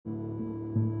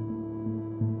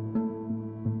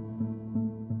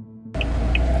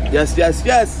Yes, yes,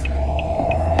 yes.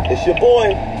 It's your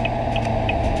boy.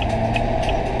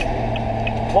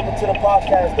 Welcome to the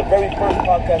podcast, the very first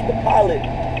podcast, the pilot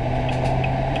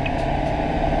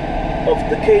of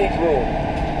the Cage Room.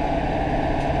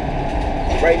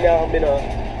 Right now I'm in a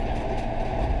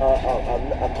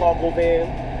cargo van.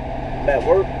 I'm at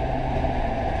work.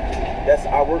 That's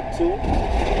our work too.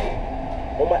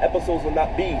 All my episodes will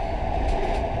not be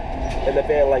in a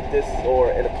van like this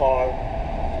or in a car.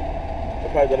 I'm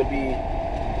probably gonna be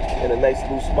in a nice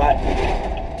new spot,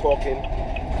 talking.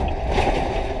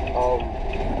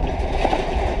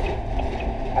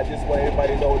 I just want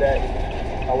everybody to know that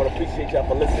I want to appreciate y'all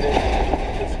for listening.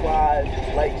 Subscribe,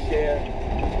 like, share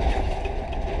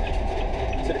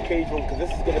to the Cage Room, because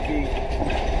this is gonna be,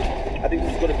 I think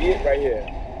this is gonna be it right here.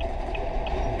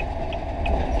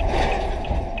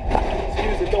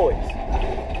 Excuse the noise.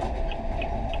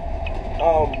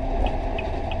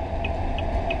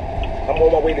 I'm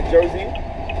on my way to Jersey,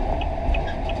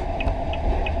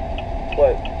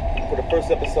 but for the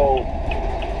first episode,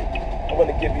 I'm going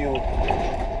to give you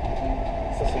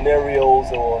some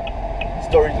scenarios or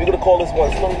stories. We're going to call this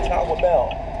one Story Time with Mel.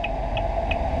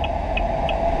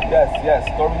 Yes,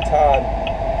 Story Time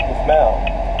with Mel.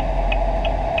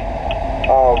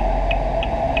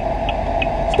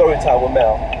 Story Time with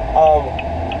Mel.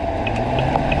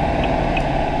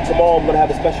 Tomorrow I'm going to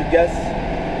have a special guest.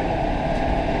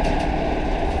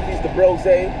 He's the Brose.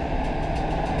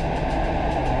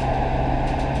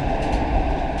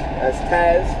 As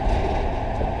Taz,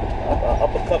 an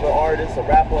up-and-coming artist, a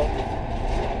rapper.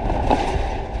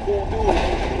 Cool dude.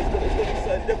 It's gonna be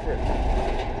something different.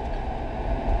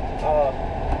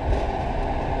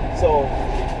 So,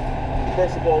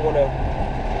 first of all, I want to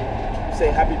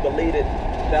say happy belated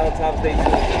Valentine's Day to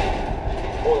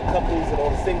all the couples and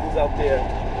all the singles out there.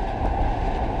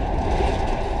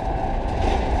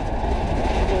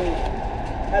 Who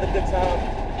had a good time.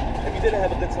 If you didn't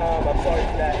have a good time, I'm sorry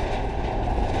for that.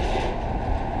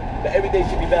 But every day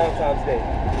should be Valentine's Day.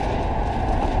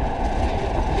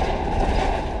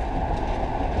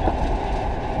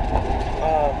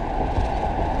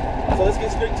 So let's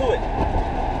get straight to it.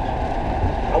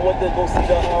 I want to go see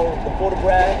the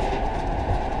photograph.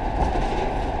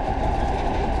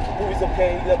 Movie's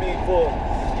okay. You know what I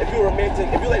mean? If you're romantic,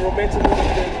 if you like romantic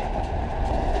movies, then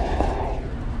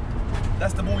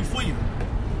that's the movie for you.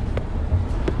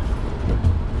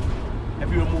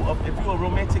 If you're a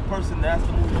romantic person, that's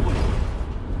the movie for you.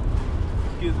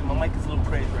 Excuse me, my mic is a little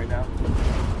crazy right now.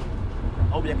 I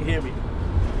hope y'all can hear me.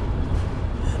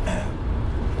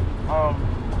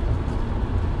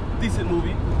 Decent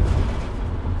movie.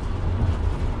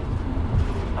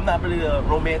 I'm not really a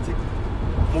romantic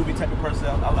movie type of person.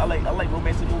 I like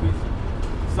romantic movies.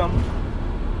 Some.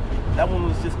 That one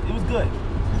was just, it was good.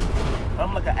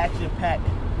 I'm like an action-packed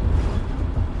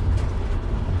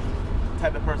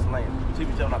type of person, like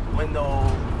TV jumping out the window,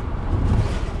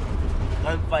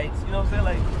 gunfights, you know what I'm saying?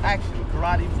 Like action,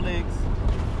 karate flicks,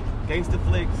 gangster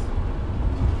flicks.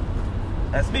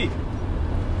 That's me.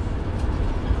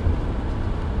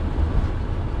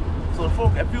 So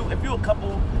if you're a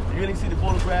couple, and you didn't see the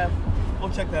photograph, go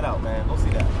check that out, man. Go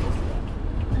see that.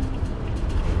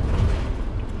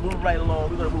 Moving right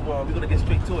along, we're gonna move on. We're gonna get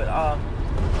straight to it.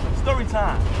 Story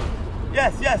time.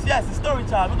 Yes, it's story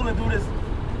time. We're gonna do this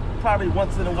probably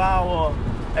once in a while, or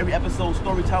every episode,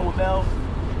 Story Time with Mel.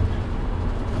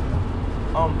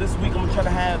 This week I'm gonna try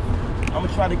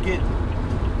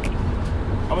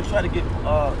to get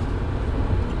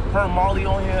her Marley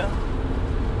on here,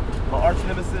 my arch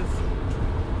nemesis.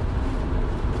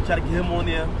 Try to get him on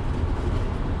there.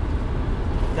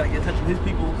 Gotta get in touch with his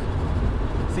people.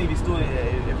 See if he's still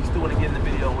want to get in the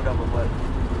video or whatever. But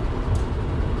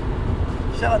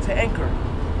shout out to Anchor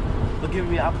for giving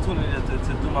me an opportunity to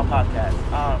do my podcast.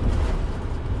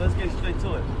 So let's get straight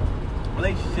to it.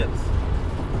 Relationships.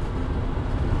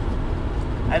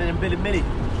 I done been in many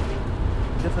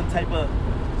different type of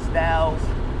styles,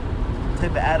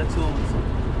 type of attitudes.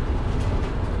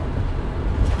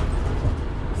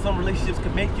 Some relationships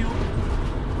can make you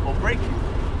or break you.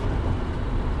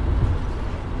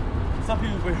 Some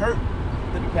people get hurt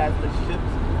in past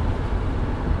relationships.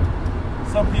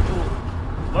 Some people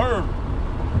learn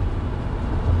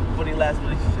from their last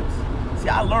relationships. See,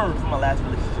 I learned from my last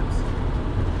relationships.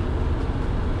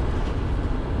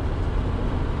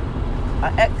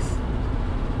 My ex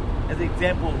is an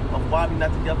example of why we're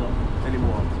not together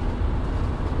anymore.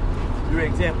 You're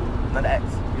an example, not an ex.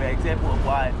 You're an example of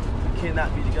why we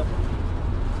cannot be together.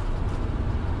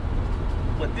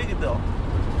 But dig it though.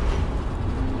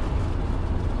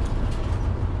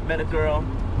 Met a girl,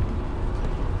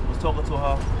 was talking to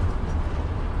her.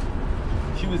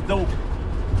 She was dope.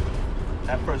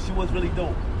 At first, she was really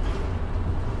dope.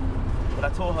 But I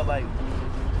told her, like,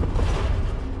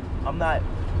 I'm not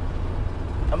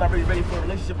really ready for a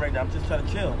relationship right now. I'm just trying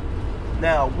to chill.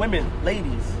 Now, women,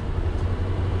 ladies,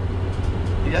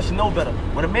 y'all should know better.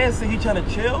 When a man says he's trying to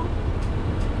chill,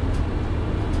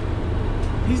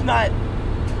 he's not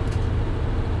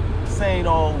saying,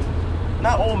 oh,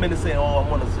 not all men are saying, oh, I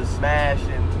want to just smash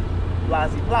and blah,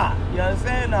 blah, blah. You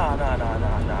understand? Nah.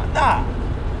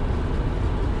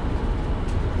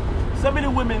 Some of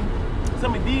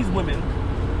these women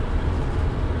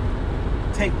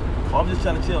take, oh, I'm just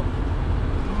trying to chill.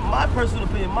 My personal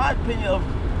opinion, of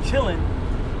chilling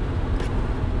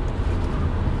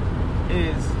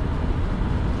is,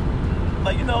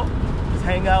 like, you know, just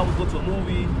hang out, let's go to a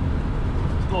movie,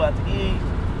 let's go out to eat,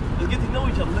 let's get to know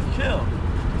each other, let's chill.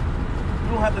 You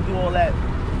don't have to do all that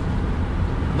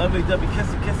lovey-dovey,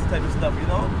 kissy type of stuff, you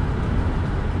know?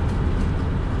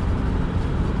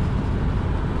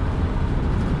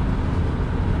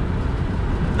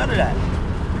 None of that.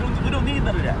 We don't need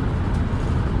none of that.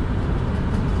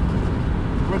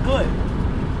 We're good.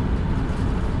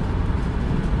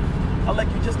 I like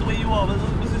you just the way you are. Let's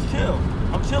just chill.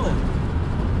 I'm chilling.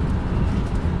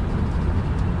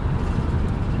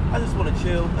 I just want to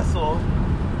chill. That's all.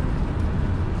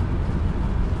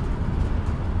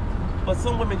 But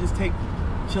some women just take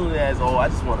chilling as, oh, I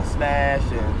just want to smash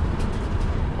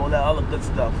and all that other good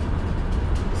stuff.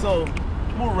 So,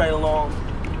 move right along.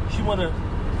 She wanted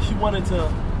to,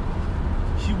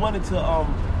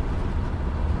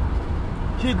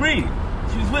 she agreed.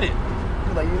 She was with it. She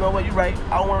was like, you know what, you're right.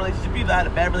 I don't want a relationship either. I had a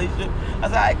bad relationship. I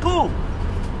said, all right, cool.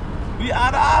 We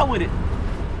eye to eye with it.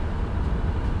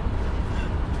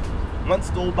 Months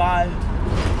go by.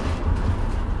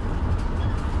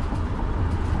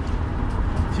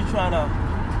 She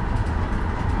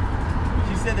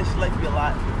said that she liked me a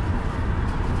lot.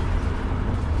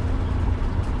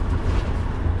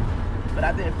 But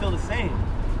I didn't feel the same.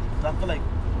 So I feel like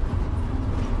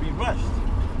we rushed. You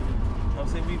know what I'm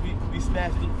saying? We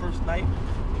smashed it the first night.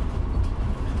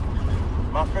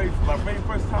 My very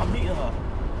first time meeting her,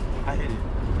 I hit it.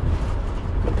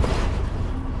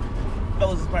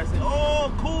 Fellas is probably saying,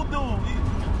 oh, cool dude.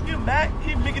 You Mac?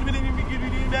 You making me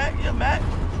Mac? You Mac?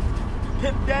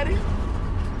 Pimp daddy?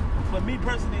 But me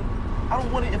personally, I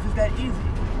don't want it if it's that easy.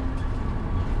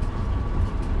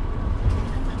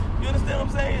 You understand what I'm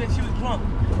saying? And she was drunk.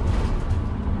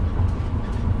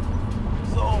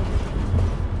 So,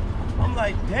 I'm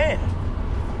like, damn.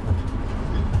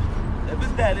 If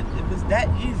it's that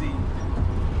easy,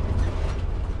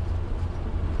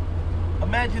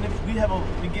 imagine if we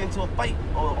get into a fight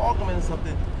or an argument or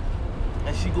something,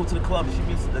 and she go to the club and she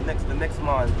meets the next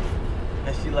man,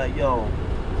 and she like, yo,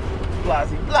 blah,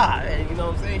 blah, and you know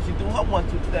what I'm saying? She do her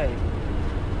 1-2 thing,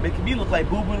 making me look like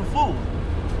Boo Boo the Fool.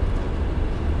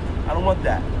 I don't want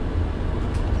that.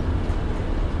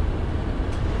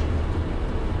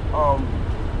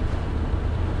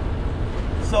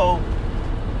 So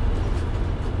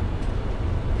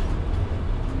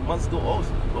months go, oh,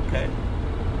 okay.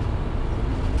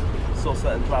 So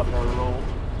something dropping on the road.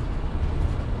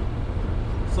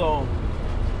 So,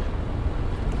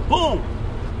 boom.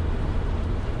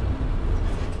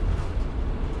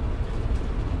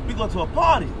 We go to a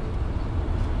party.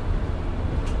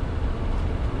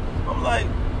 I'm like,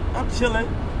 I'm chilling.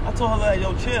 I told her, like,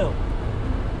 yo, chill.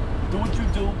 Do what you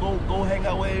do. Go hang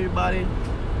out with everybody.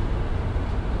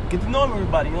 Get to know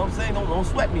everybody, you know what I'm saying? Don't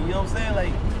sweat me, you know what I'm saying?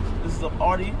 Like, this is a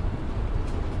party.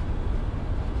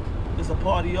 It's a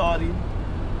party-arty.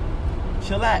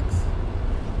 Chillax.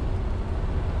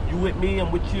 You with me,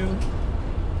 I'm with you.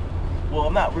 Well,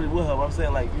 I'm not really with her, but I'm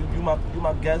saying, like, you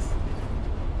my guest.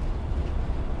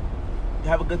 You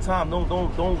have a good time. Don't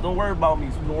worry about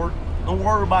me, sweetheart. Don't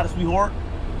worry about it, sweetheart.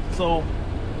 So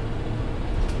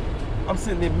I'm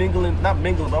sitting there not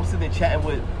mingling, but I'm sitting there chatting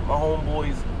with my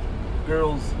homeboy's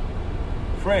girl's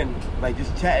friend, like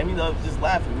just chatting, you know, just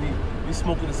laughing. We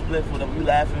smoking a spliff with them, we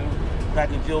laughing,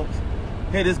 cracking jokes.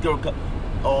 Hey, this girl,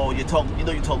 oh, you're talking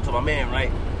to my man,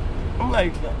 right? I'm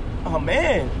like, oh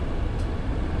man,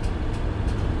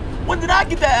 when did I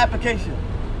get that application?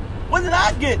 When did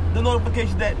I get the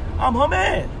notification that I'm her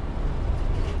man?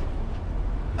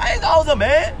 I ain't know I was a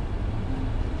man.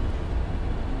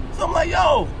 So I'm like,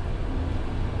 yo,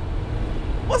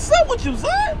 what's up with you,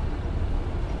 son?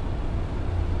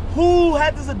 Who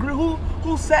had this agree?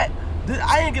 Who sat?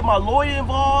 I ain't get my lawyer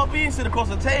involved. We ain't sit across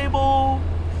the table.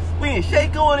 We ain't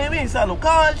shake on it. We ain't sign no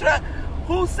contract.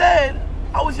 Who said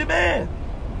I was your man?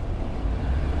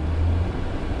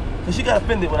 Cause she got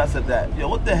offended when I said that. Yo,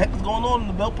 what the heck is going on in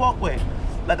the Bell Parkway?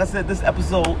 Like I said, this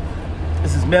episode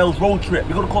This is Mel's road trip.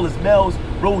 We're gonna call this Mel's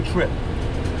road trip.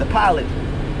 The pilot.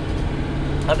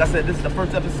 Like I said, this is the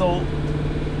first episode.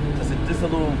 Just a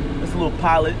little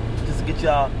pilot, just to get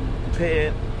y'all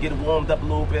prepared, get it warmed up a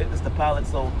little bit. It's the pilot,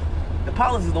 so the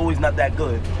pilots is always not that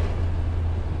good.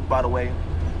 By the way,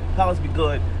 pilots be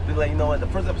good. Be like, you know what? The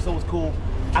first episode was cool.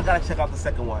 I gotta check out the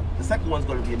second one. The second one's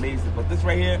gonna be amazing. But this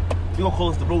right here, we're gonna call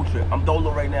this the road trip. I'm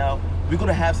dolo right now. We're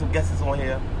gonna have some guests on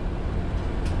here.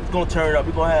 It's gonna turn up.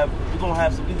 We're gonna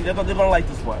have some. They're gonna like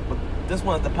this one. But this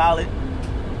one is the pilot.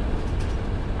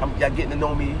 Y'all getting to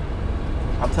know me.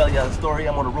 I'm telling y'all the story.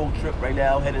 I'm on a road trip right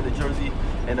now, heading to Jersey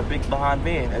in a big behind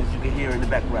van, as you can hear in the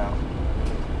background.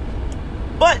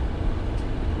 But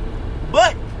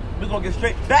we're gonna get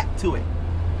straight back to it.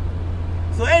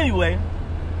 So anyway,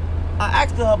 I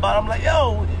asked her about it. I'm like,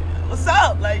 yo, what's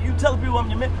up? Like, you telling people I'm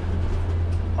your man?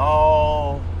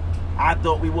 Oh, I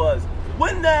thought we was.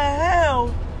 When the hell?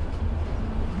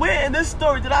 Where in this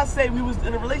story did I say we was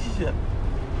in a relationship?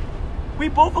 We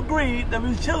both agreed that we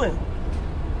was chilling.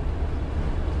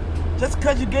 Just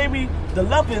because you gave me the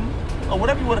loving, or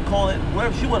whatever you want to call it,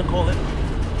 whatever she want to call it,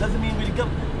 doesn't mean we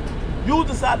together. You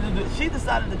decided to do it. She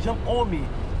decided to jump on me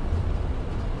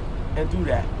and do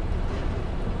that.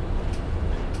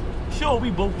 Sure, we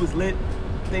both was lit.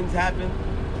 Things happened.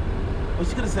 But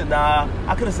she could have said, nah.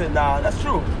 I could have said, nah. That's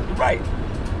true. You're right.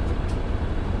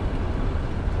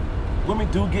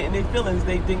 Women do get in their feelings.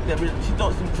 They think that we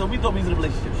thought we was in a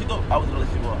relationship. She thought I was in a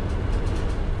relationship with her.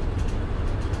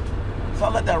 So I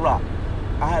let that rock.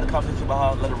 I had a conversation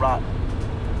about her, let it rock.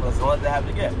 So let's not let that happen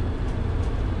again.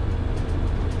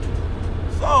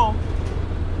 So,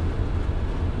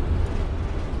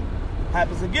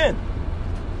 happens again.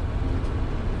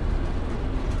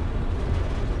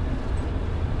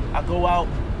 I go out.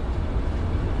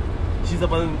 She's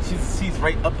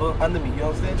right up under me. You know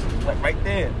what I'm saying? She's like right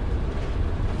there.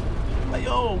 Like,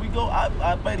 yo, we go. I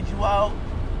invited you out.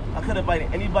 I could have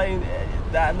invited anybody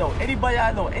that I know. Anybody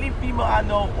I know. Any female I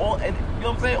know. You know what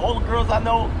I'm saying? All the girls I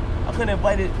know. I couldn't have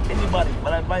invited anybody,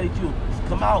 but I invited you. Just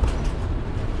come out.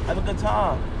 Have a good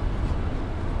time.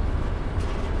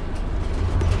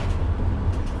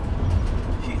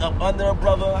 She up under her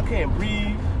brother. I can't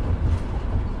breathe.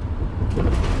 You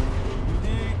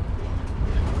dig?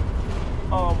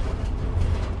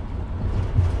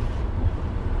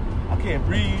 I can't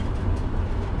breathe.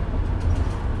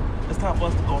 It's time for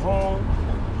us to go home.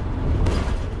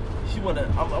 She wanna,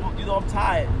 I'm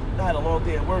tired. I had a long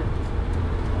day at work.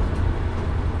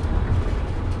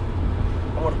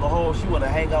 I wanna go home. She wanna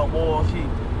hang out more. You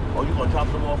gonna drop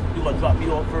them off? You gonna drop me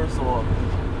off first, or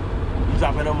you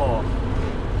dropping them off?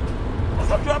 I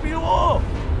said, I'm dropping you off.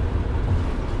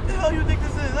 What the hell you think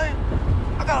this is?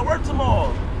 I gotta work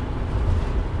tomorrow.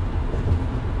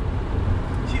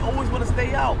 She always wanna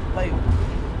stay out, like.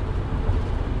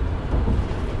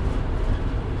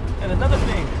 And another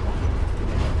thing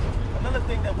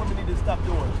that women need to stop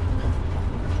doing.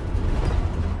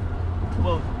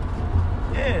 Well,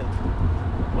 yeah,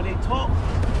 when they talk,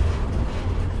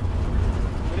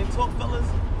 fellas,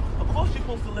 of course you're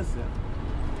supposed to listen.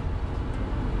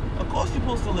 Of course you're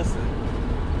supposed to listen.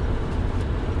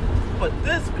 But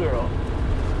this girl,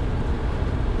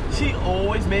 she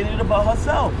always made it about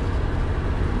herself.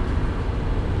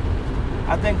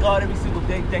 I thank God every single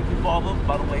day. Thank you, Father.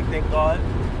 By the way, thank God,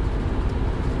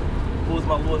 who is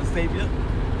my Lord and Savior.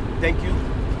 Thank you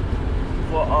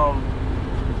for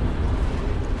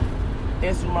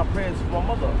answering my prayers for my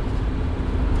mother.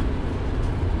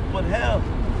 But hell,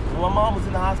 when my mom was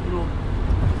in the hospital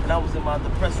and I was in my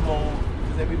depressed mode,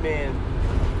 because every man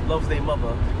loves their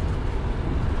mother,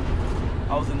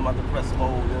 I was in my depressed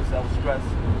mode. You know what I'm saying? I was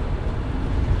stressed.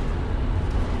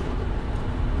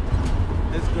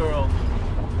 This girl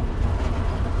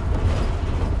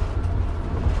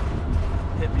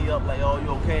hit me up like, oh, you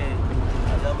okay?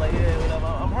 I'm like, yeah, whatever,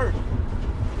 I'm hurt.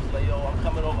 She's like, yo, I'm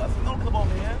coming over. I said, don't come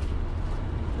over here.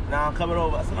 Nah, I'm coming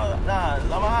over. I said, no, nah,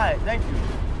 I'm alright, thank you.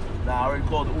 Nah, I already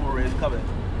called the Uber, it's coming.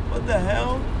 What the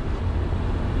hell?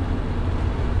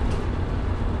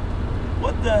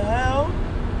 What the hell?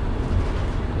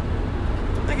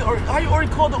 How you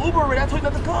already called the Uber already? I told you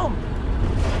not to come.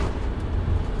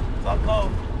 So I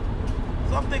come.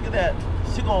 So I'm thinking that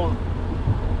she gonna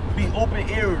be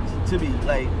open-eared to me,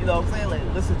 like, you know what I'm saying? Like,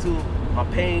 listen to my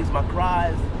pains, my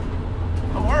cries.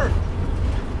 I'm hurt.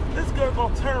 This girl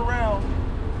gonna turn around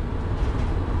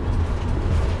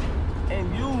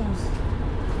and use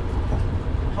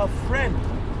her friend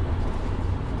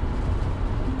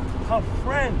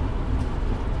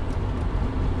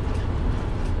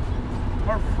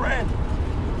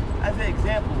as an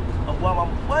example of why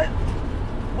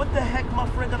what the heck my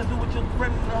friend gotta do with your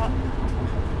friend?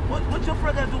 What your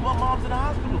friend got to do with my mom's in the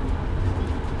hospital?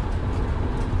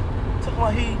 Took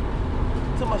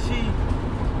my she.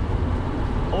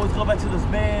 Always go back to this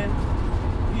man.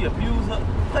 He abused her.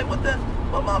 Like, what the?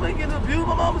 My mom ain't getting abused.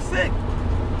 My mom was sick.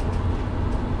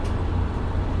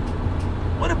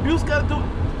 What abuse got to do?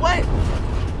 Wait.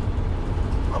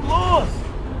 I'm lost.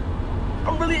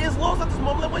 I'm really lost at this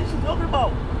moment. Like, what is she talking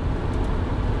about?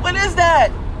 What is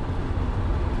that?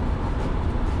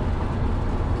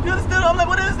 You understand? I'm like,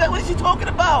 what is that? What is she talking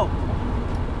about?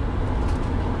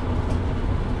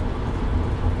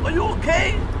 Are you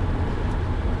okay?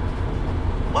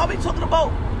 Why are we talking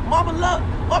about mama love?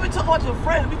 Why are we talking about your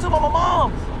friend? We talking about my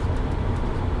mom's.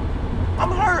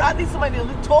 I'm hurt. I need somebody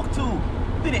to talk to.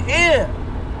 I need an ear.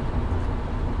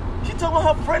 She talking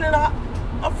about her friend and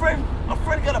her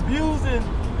friend got abused and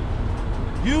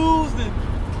used and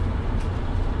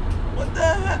what the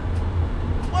heck?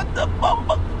 What the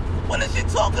bumper? What is she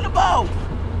talking about?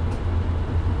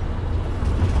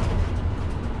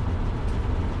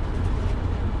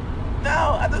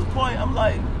 Now at this point I'm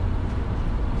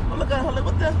looking at her like,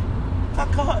 what the? I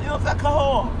cut her, you know, I cut her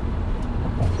off.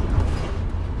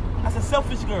 That's a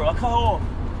selfish girl. I cut her off.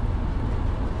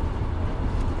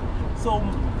 So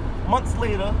months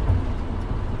later,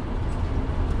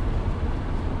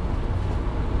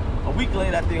 a week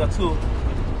later, I think, or two,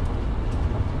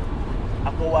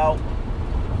 I go out,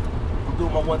 I'm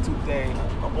doing my 1-2 thing.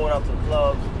 I'm going out to the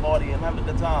clubs, partying, having a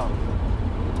good time.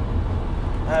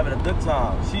 I'm having a good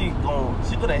time. She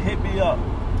gonna hit me up,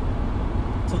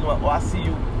 talking about, oh, I see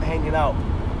you hanging out.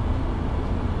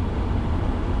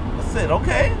 I said,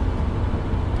 okay.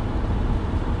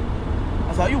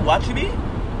 I said, are you watching me?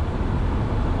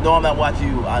 No, I'm not watching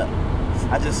you.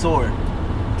 I just saw it.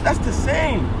 That's the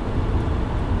same.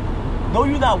 No,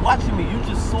 you're not watching me. You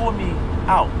just saw me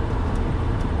out.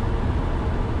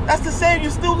 That's the same.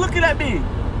 You're still looking at me.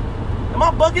 Am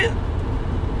I bugging?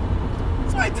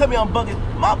 Somebody tell me I'm bugging.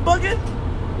 Am I bugging?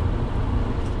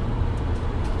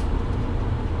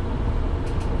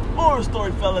 Moral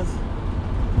story, fellas.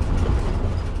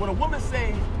 When a woman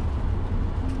say,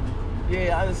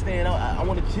 yeah, I understand, I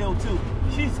want to chill too,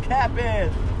 she's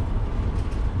capping.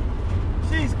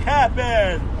 She's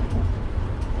capping.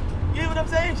 You know what I'm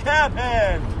saying?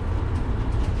 Capping.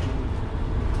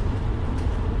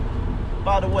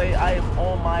 By the way, I am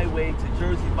on my way to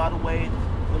Jersey. By the way,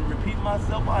 I'm going to repeat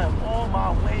myself. I am on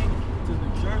my way to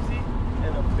New Jersey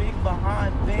in a big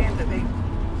behind van that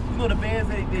you know the vans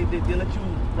they let you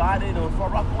ride in on Far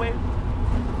Rockaway?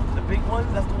 The big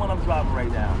ones? That's the one I'm driving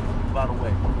right now, by the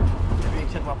way. If you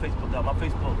ain't check my Facebook out, my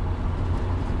Facebook,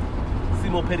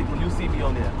 Simo Pettigrew, you see me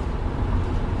on there.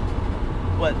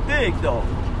 But big though.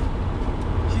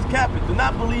 She's capping. Do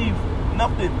not believe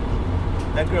nothing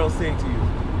that girl's saying to you.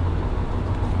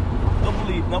 Don't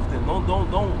believe nothing.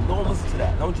 Don't listen to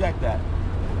that. Don't jack that.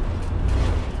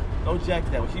 Don't jack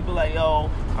that. When she be like,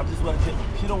 yo, I just want to chill.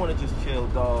 She don't want to just chill,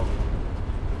 dog.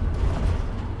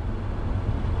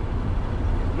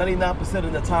 99%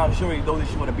 of the time, she already knows that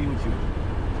she want to be with you.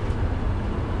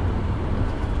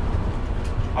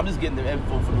 I'm just getting the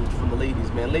info from the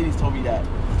ladies, man. Ladies told me that.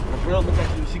 When a girl look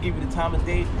at you, she give you the time of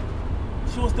day,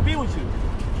 she wants to be with you.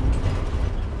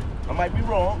 I might be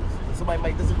wrong. Somebody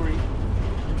might disagree.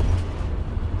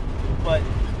 But,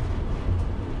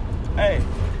 hey,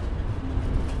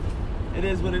 it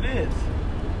is what it is.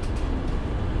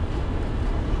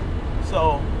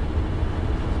 So,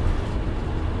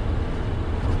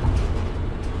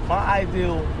 my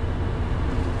ideal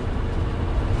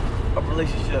of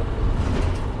relationship,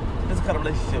 this kind of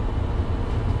relationship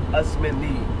us men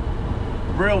need.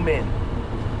 Real men.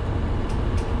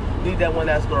 Need that one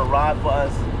that's gonna ride for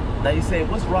us. Now you say,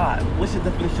 what's ride? What's your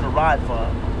definition of ride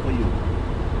for you?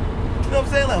 You know what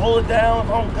I'm saying? Like, hold it down.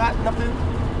 If I don't got nothing,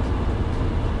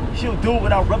 she'll do it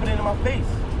without rubbing it in my face.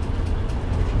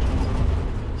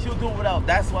 She'll do it without.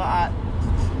 That's why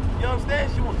you know what I'm saying?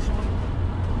 She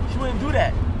wouldn't do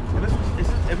that.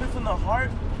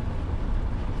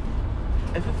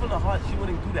 If it's from the heart, she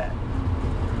wouldn't do that.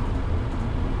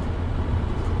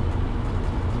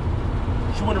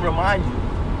 She wouldn't remind you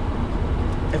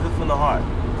if it's from the heart.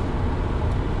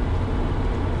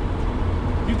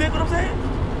 You think what I'm saying?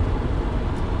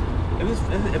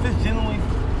 If it's genuinely,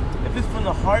 if it's from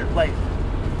the heart, like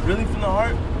really from the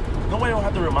heart, nobody don't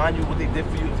have to remind you what they did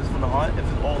for you if it's from the heart, if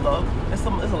it's all love. There's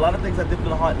a lot of things I did from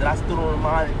the heart that I still don't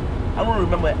remind. I don't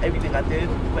remember everything I did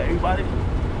for everybody,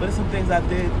 but there's some things I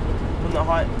did from the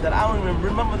heart that I don't even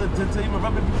remember to even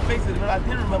rub it in people's faces. If I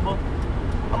did remember,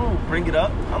 I don't bring it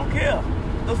up. I don't care.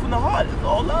 It's from the heart. It's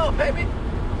all love, baby.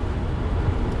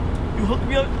 You hook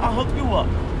me up, I hook you up.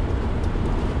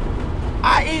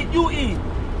 I eat, you eat.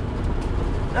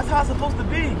 That's how it's supposed to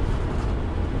be.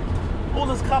 All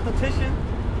this competition.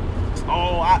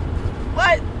 Oh,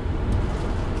 what?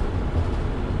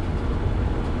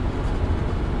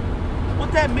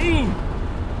 What that mean?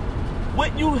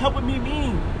 What you helping me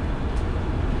mean?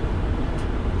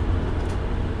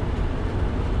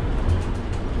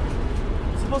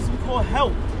 It's supposed to be called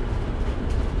help,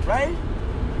 right?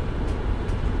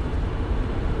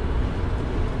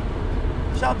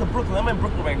 Shout out to Brooklyn. I'm in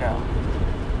Brooklyn right now.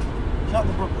 Shout out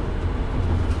to Brooklyn.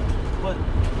 But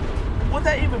what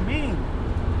that even mean?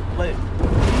 Like,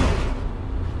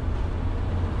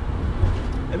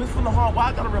 if it's from the heart, why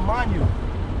I gotta remind you?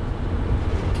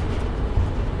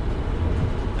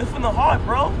 It's from the heart,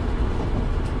 bro.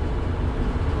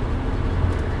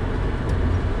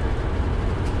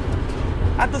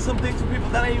 I did some things for people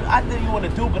that I didn't even want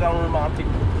to do, but I don't remind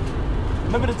people.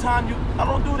 Remember the time I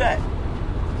don't do that.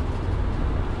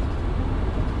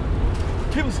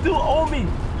 People still owe me,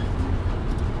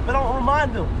 but I don't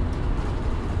remind them.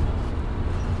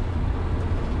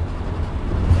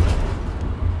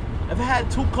 If I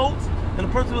had 2 coats and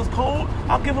the person was cold,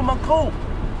 I'll give him my coat.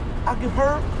 I'll give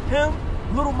her, him,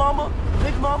 little mama,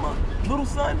 big mama, little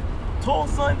son, tall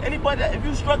son, anybody that, if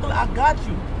you're struggling, I got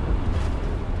you.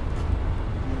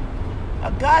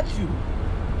 I got you.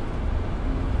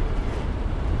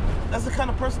 That's the kind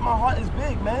of person my heart is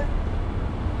big, man.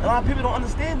 A lot of people don't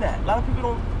understand that. A lot of people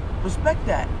don't respect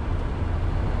that.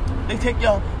 They take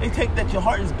that your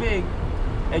heart is big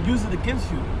and use it against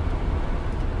you.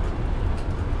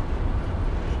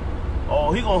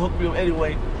 Oh, he gonna hook me up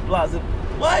anyway.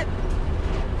 What?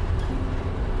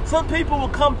 Some people will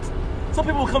come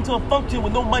to a function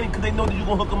with no money because they know that you're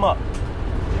gonna hook them up.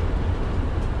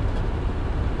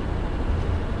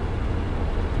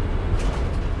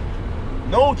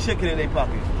 No chicken in their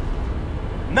pocket.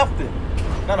 Nothing.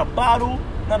 Not a bottle.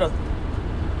 Nothing.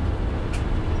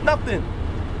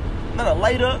 Not a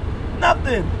lighter.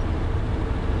 Nothing.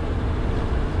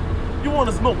 You want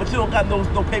to smoke, but you don't got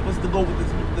no papers to go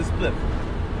with this spliff.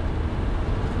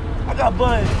 I got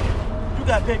bud. You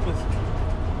got papers.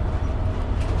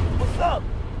 What's up?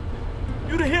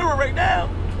 You the hero right now.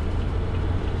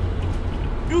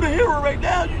 You the hero right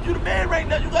now. You the man right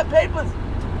now. You got papers.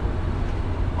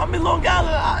 I'm in Long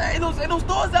Island. Ain't no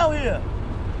stores out here.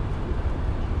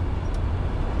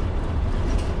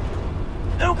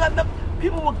 They don't got nothing.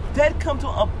 People will dead come to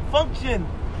a function,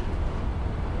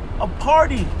 a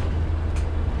party,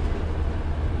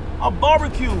 a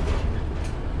barbecue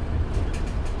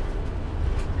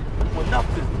with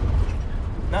nothing.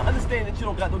 Now understand that you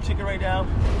don't got no chicken right now.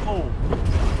 Cool.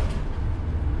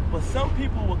 But some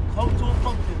people will come to a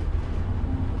function,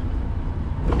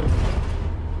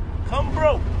 come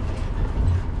broke,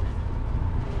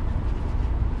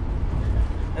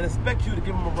 and expect you to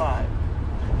give them a ride.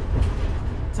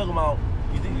 Talking about,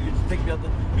 you think you can take me out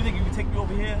there? You think you can take me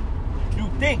over here? You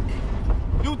think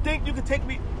you can take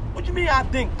me? What you mean I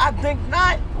think? I think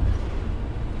not.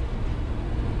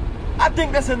 I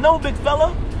think that's a no, big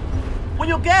fella. Where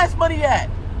your gas money at?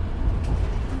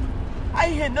 I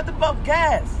ain't hear nothing about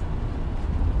gas.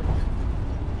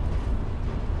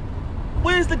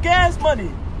 Where's the gas money?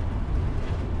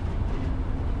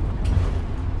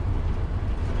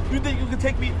 You think you can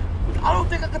take me? I don't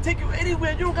think I can take you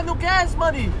anywhere. You don't got no gas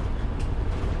money.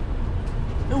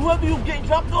 And whoever you getting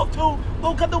dropped off to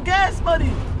don't got no gas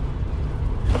money.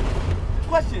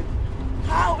 Question: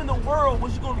 how in the world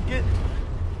was you going to get?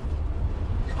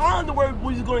 How in the world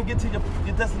was you going to get to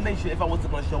your destination if I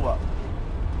wasn't going to show up?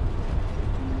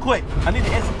 Quick! I need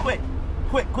to answer quick.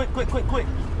 Quick!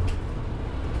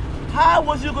 How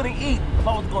was you going to eat if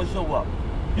I wasn't going to show up?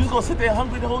 You was going to sit there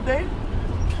hungry the whole day?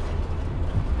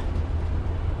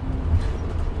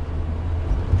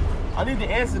 I need to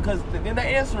answer because they're not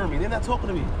answering me. They're not talking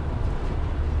to me.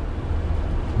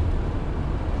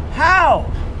 How?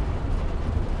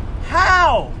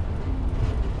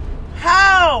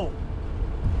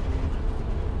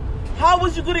 How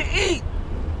was you gonna eat?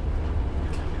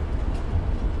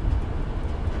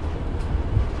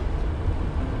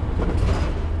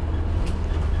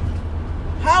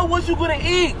 How was you gonna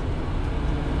eat?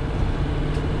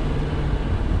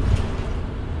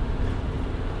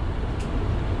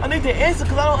 I need to answer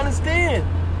because I don't understand.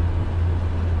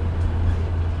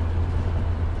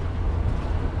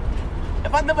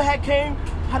 If I never had came,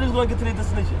 how are you gonna get to the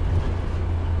destination?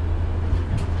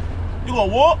 You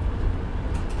gonna walk?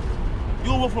 You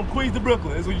gonna walk from Queens to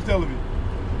Brooklyn? That's what you're telling me.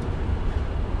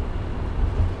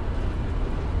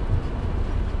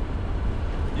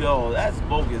 Yo, that's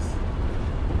bogus.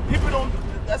 People don't.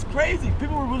 That's crazy.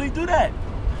 People will really do that.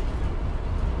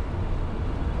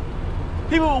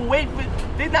 People will wait for,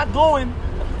 they're not going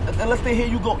unless they hear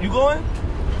you go. You going?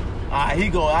 Alright, he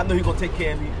going. I know he gonna take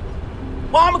care of me.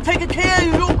 Well, I'm taking care of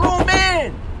you. You're a grown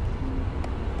man.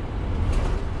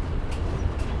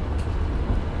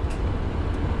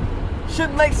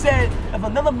 Shouldn't like said, if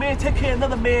another man take care of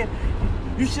another man,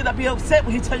 you should not be upset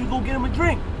when he tell you go get him a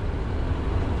drink.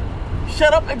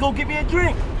 Shut up and go get me a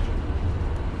drink.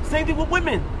 Same thing with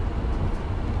women.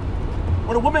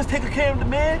 When a woman's taking care of the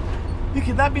man, you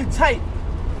cannot be tight.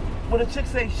 When a chick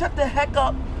say, shut the heck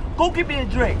up, go get me a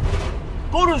drink.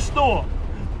 Go to the store.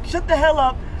 Shut the hell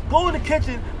up, go in the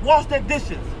kitchen, wash their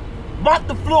dishes, mop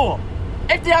the floor,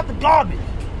 empty out the garbage.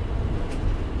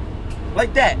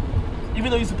 Like that. Even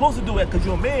though you're supposed to do it because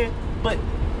you're a man, but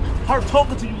her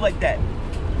talking to you like that.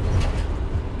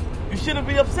 You shouldn't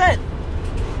be upset.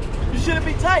 You shouldn't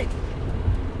be tight.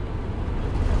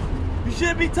 You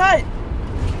shouldn't be tight.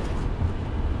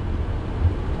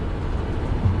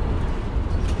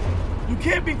 You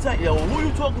can't be tight. Yo, who are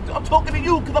you talking to? I'm talking to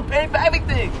you because I'm paying for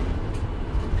everything.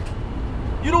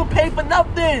 You don't pay for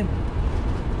nothing.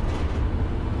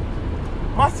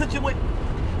 My situation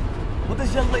with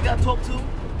this young lady I talked to,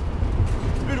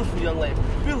 beautiful young lady,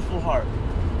 beautiful heart.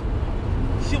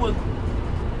 She would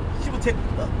take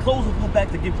clothes off her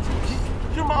back to give it to you.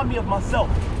 She remind me of myself.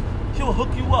 She will hook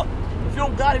you up. If you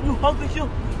don't got it, if you hungry,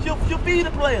 she'll feed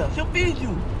the player. She'll feed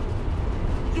you.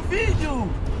 She'll feed you.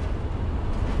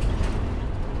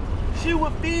 She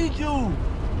will feed you.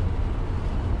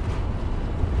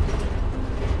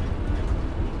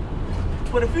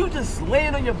 But if you just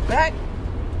laying on your back,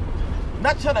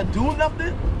 not trying to do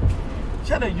nothing,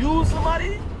 trying to use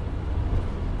somebody,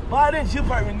 by then she'll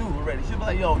probably knew already. She'll be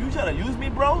like, yo, you trying to use me,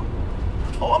 bro?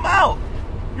 Oh, I'm out.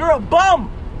 You're a bum.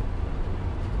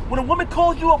 When a woman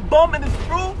calls you a bum and it's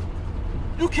true,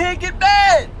 you can't get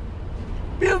mad.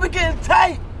 People be getting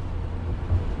tight.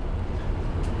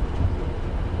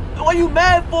 What are you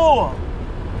mad for?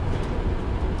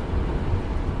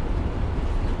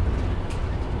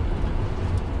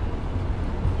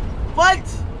 What?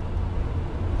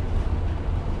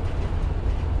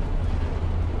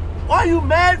 What are you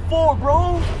mad for,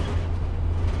 bro?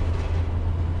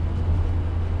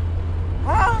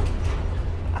 Huh?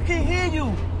 I can't hear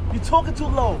you. You're talking too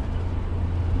low.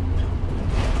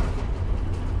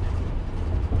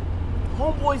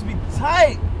 Homeboys be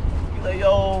tight. Be like,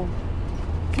 yo,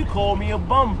 she called me a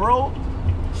bum, bro.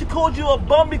 She called you a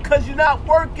bum because you're not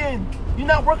working. You're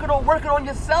not working on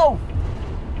yourself.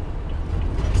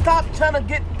 Stop trying to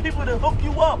get people to hook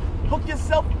you up. Hook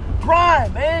yourself.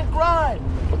 Grind, man, grind.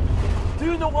 Do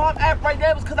you know where I'm at right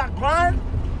now? It's because I grind.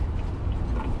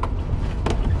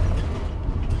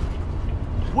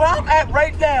 Where I'm at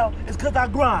right now is because I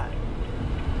grind.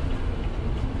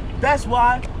 That's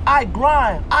why I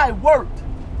grind. I worked.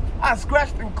 I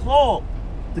scratched and clawed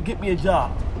to get me a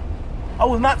job. I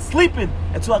was not sleeping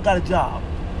until I got a job.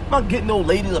 I'm not getting no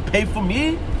lady to pay for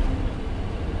me.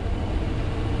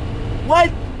 What?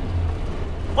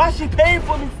 Why is she paying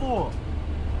for me for?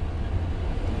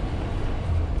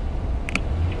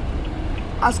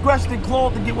 I scratched and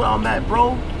clawed to get where I'm at,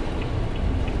 bro.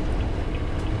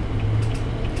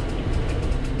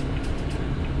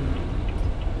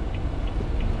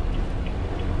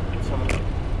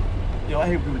 Yo, I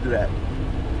hate when people do that.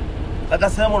 Like I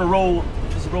said, I'm on a road.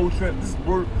 This is a road trip.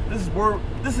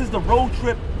 This is the road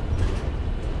trip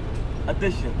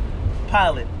edition.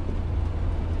 Pilot.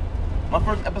 My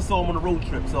first episode, I'm on a road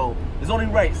trip, so it's only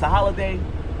right. It's a holiday.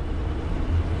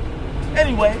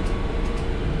 Anyway.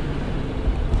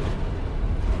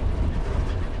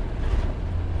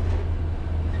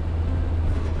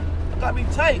 Got me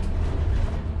tight.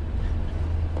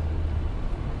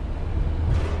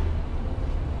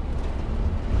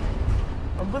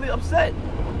 I'm really upset.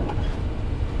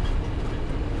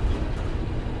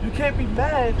 You can't be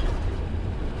mad.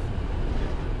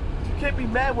 You can't be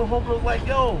mad when homegirl's like,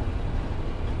 yo,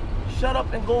 shut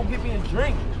up and go get me a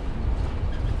drink.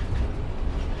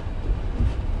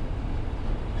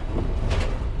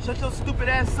 Shut your stupid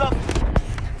ass up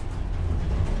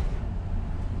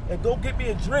and go get me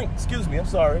a drink. Excuse me, I'm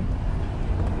sorry.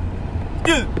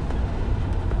 Dude.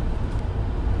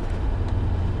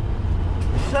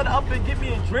 Shut up and get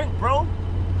me a drink, bro.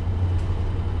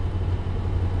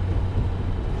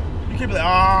 You can't be like,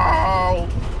 oh,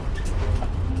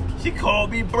 she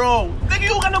called me, bro. Nigga, you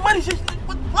don't got no money.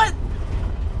 What?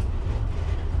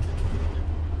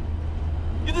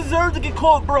 You deserve to get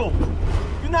called, bro.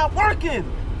 You're not working.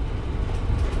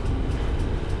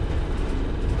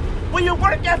 Where you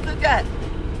work after that?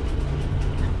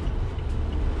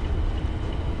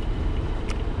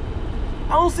 I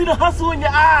don't see the hustle in your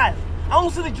eyes. I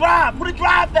don't see the drive. Where the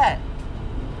drive at?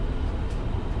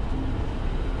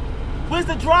 Where's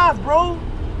the drive, bro?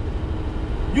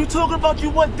 You talking about you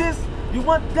want this, you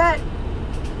want that,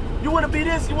 you want to be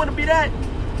this, you want to be that,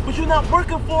 but you're not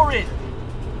working for it.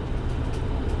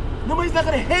 Nobody's not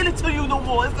gonna hand it to you no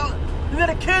more. You're not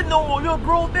a kid no more. You're a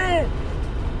grown man.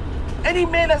 Any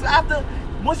man that's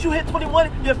once you hit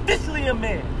 21, you're officially a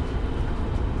man.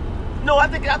 No, I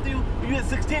think after you hit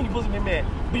 16, you're supposed to be a man.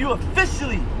 But you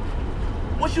officially,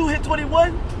 once you hit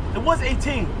 21, it was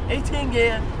 18. 18,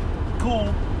 yeah,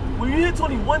 cool. When you hit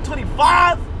 21,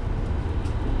 25,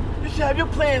 you should have your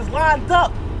plans lined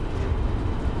up.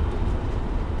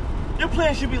 Your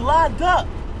plans should be lined up.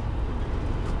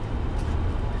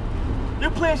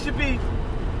 Your plan should be,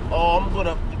 oh, I'm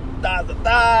gonna blah, blah,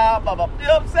 blah. You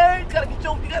know what I'm saying?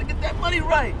 You gotta get that money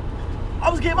right. I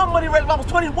was getting my money right when I was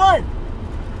 21.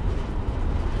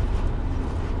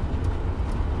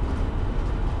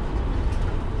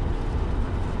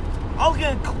 I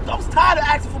was tired of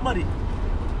asking for money.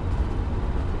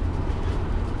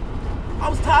 I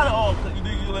was tired of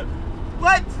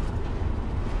what?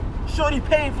 Shorty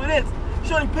paying for this.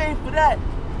 Shorty paying for that.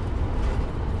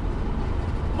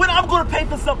 When I'm gonna pay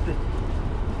for something?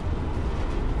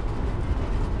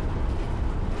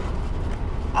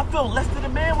 I feel less than a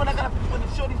man when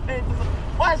the shorty's paying for something.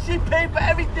 Why is she paying for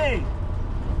everything?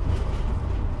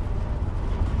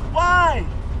 Why?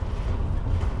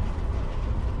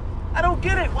 I don't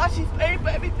get it. Why she's paying for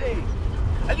everything?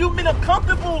 And you've been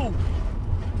uncomfortable.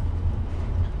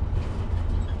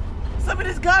 Some of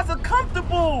these guys are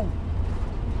comfortable.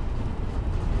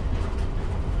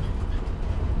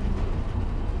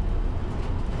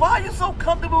 Why are you so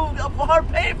comfortable for her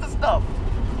paying for stuff?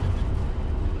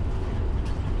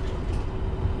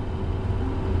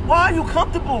 Why are you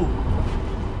comfortable?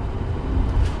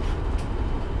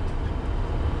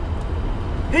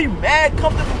 He mad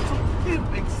comfortable too.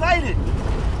 He's excited.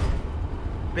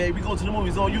 Babe, we go to the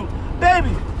movies on you.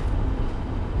 Baby!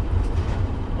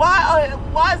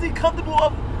 Why is he comfortable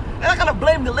of, and I gotta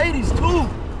blame the ladies too.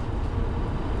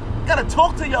 Gotta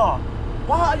talk to y'all.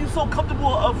 Why are you so comfortable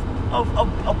of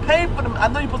paying for them? I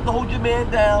know you're supposed to hold your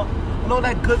man down and all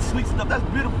that good sweet stuff. That's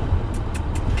beautiful.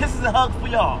 Kisses and hugs for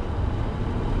y'all.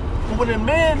 But when a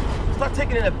man starts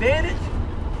taking an advantage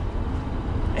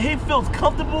and he feels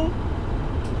comfortable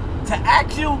to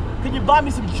ask you, can you buy me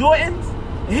some Jordans?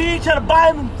 And he ain't trying to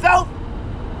buy them himself.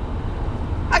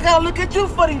 I gotta look at you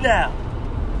funny now.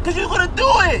 Cause you're gonna do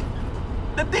it.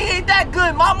 The thing ain't that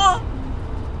good, mama.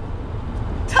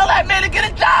 Tell that man to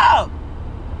get a job.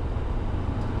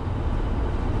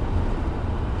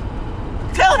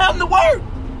 Tell him to work.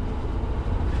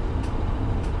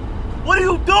 What are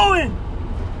you doing?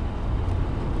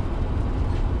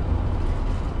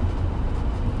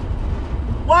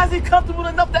 Why is he comfortable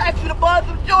enough to ask you to buy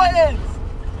some Jordans?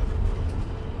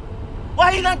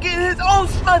 Why he not getting his own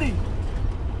money?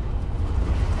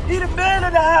 He the man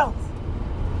of the house.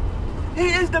 He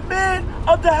is the man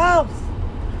of the house.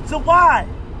 So why?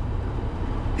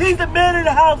 He's the man of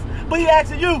the house, but he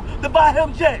asking you to buy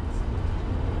him jets.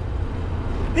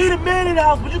 He the man of the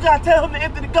house, but you gotta tell him to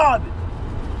empty the garbage.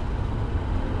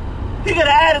 He got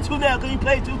an attitude now because he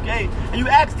played 2K and you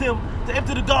asked him to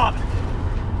empty the garbage.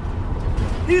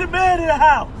 He the man of the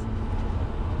house.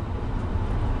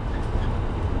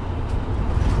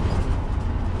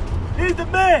 He's the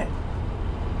man.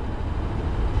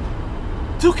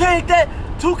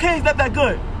 2K is not that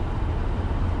good.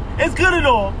 It's good and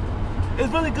all.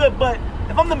 It's really good, but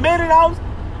if I'm the man of the house,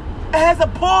 it has a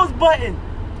pause button.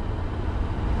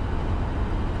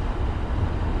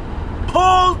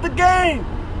 Pause the game.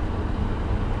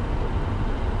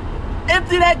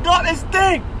 Empty that garbage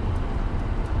stink.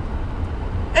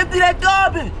 Empty that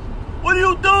garbage. What are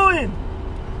you doing?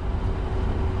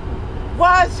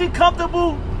 Why is she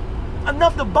comfortable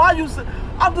enough to buy you some?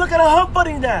 I'm looking at her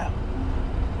funny now.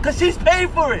 Because she's paid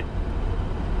for it.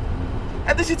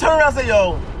 And then she turned around and said,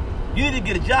 yo, you need to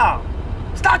get a job.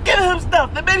 Stop giving him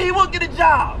stuff. Then maybe he won't get a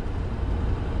job.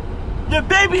 You're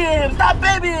babying him. Stop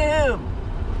babying him.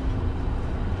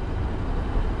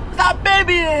 Stop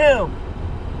babying him.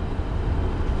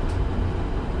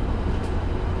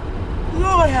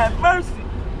 Lord have mercy.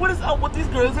 What is up with these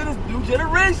girls in this new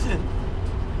generation?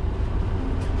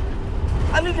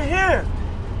 I need to hear.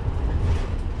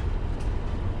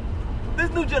 This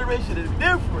new generation is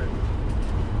different.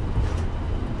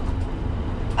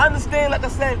 I understand, like I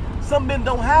said, some men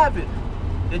don't have it.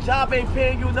 Your job ain't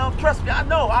paying you enough. Trust me, I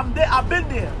know. I'm there. I've been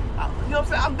there. You know what I'm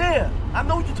saying? I'm there. I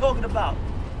know what you're talking about.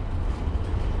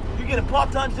 You get a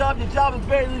part-time job, your job is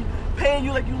barely paying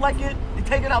you like you like it. You're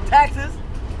taking out taxes.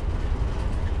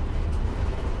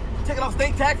 Taking out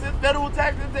state taxes, federal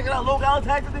taxes, taking out Long Island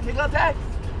taxes, taking out taxes,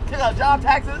 taking out job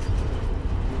taxes.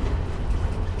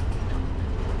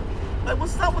 Like,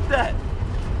 what's up with that?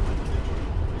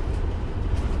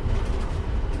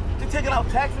 They're taking out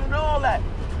taxes and all that.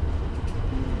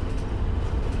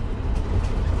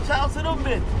 Shout out to them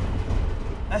men.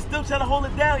 I still trying to hold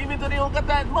it down, even though they don't got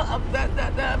that enough.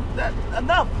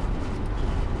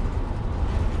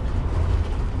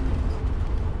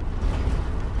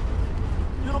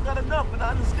 You don't got enough, and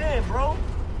I understand, bro.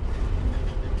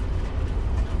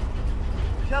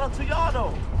 Shout out to y'all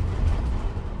though.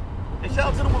 And shout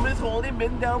out to the women that's holding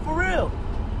men down for real.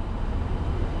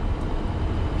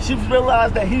 She's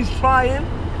realized that he's trying,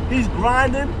 he's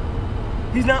grinding,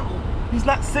 he's not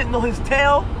sitting on his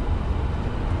tail.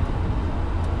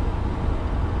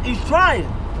 He's trying.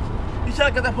 He's trying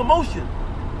to get that promotion.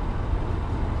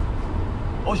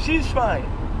 Or she's trying.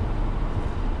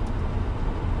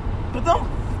 But them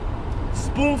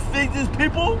spoon-feed these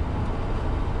people,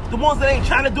 the ones that ain't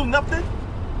trying to do nothing,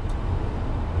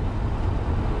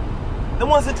 the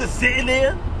ones that just sitting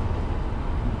there,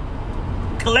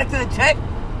 collecting a check.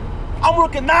 I'm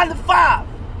working 9 to 5.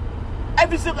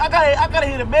 Every single, I gotta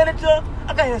hear the manager, I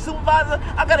gotta hear the supervisor,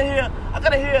 I gotta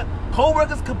hear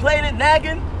co-workers complaining,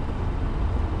 nagging.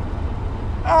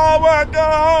 Oh, I wanna go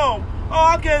home. Oh,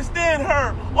 I can't stand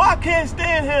her. Oh, I can't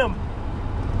stand him.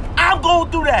 I'm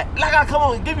going through that. Like I come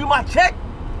on and give you my check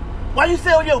while you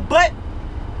sit on your butt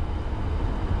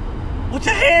with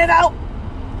your hand out.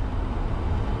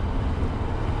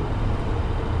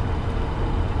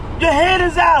 Your head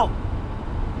is out.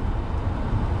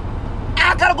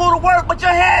 I gotta go to work, but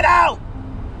your head out.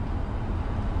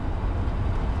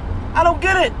 I don't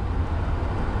get it.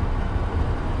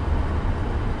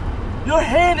 Your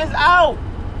hand is out.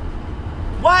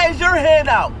 Why is your hand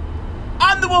out?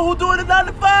 I'm the one who doing the 9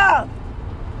 to 5.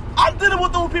 I'm dealing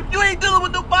with those people. You ain't dealing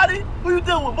with nobody. Who you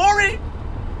dealing with? Maury?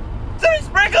 Terry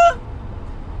Springer?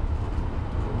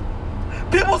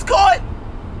 People's Court?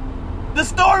 The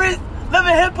Stories?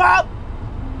 Living Hip Hop?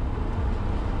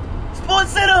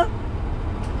 Sports Center?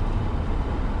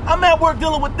 I'm at work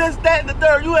dealing with this, that, and the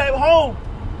third. You at home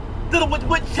dealing with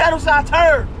which channels I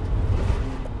turn.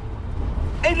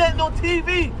 Ain't letting on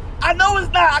TV. I know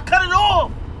it's not. I cut it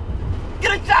off.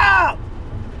 Get a job.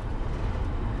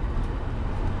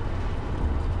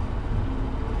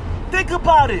 Think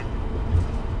about it.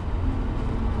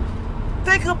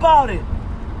 Think about it.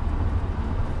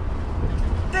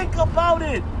 Think about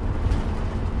it.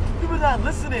 People not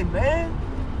listening, man.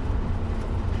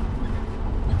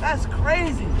 That's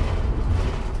crazy.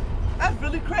 That's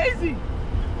really crazy.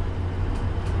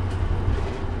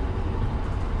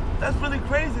 That's really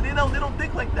crazy. They don't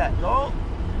think like that, dog.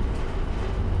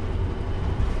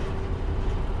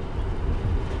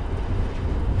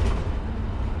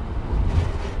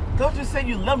 Don't just say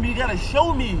you love me, you gotta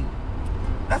show me.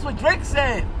 That's what Drake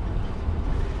said.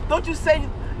 Don't you say,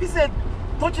 he said,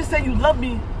 don't you say you love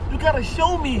me, you gotta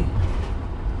show me.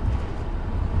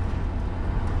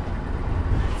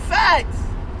 Facts.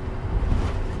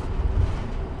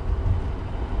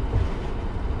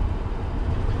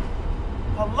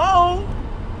 Hello?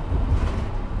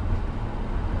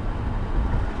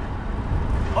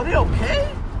 Are they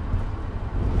okay?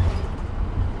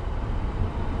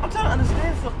 I'm trying to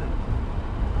understand something.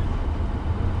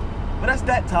 But that's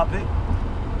that topic.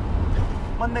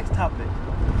 My next topic.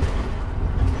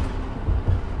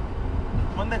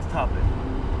 My next topic.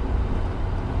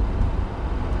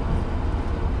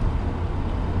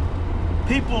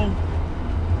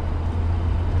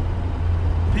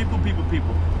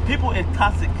 People in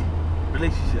toxic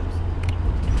relationships.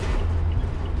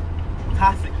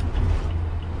 Toxic.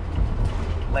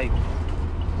 Like,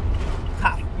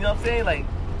 toxic. You know what I'm saying? Like,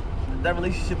 that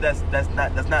relationship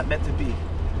that's not meant to be.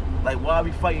 Like, why are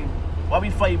we fighting? Why are we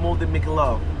fighting more than making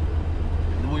love?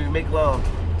 When we make love,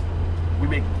 we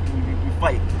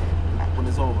fight when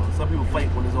it's over. Some people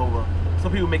fight when it's over.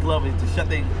 Some people make love to shut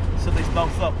their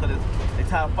spouse up because they're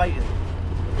tired of fighting.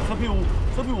 Some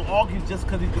people argue just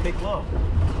because you can make love.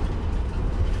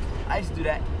 I used to do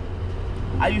that.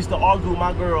 I used to argue with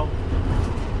my girl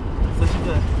so she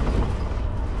could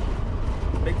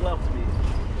make love to me.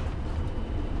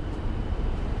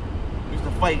 I used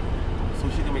to fight so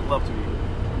she could make love to me.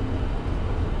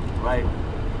 Right?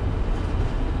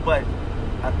 But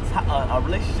a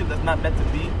relationship that's not meant to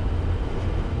be,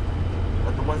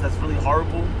 like the ones that's really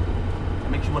horrible,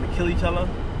 that makes you want to kill each other,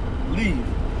 leave.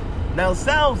 Now it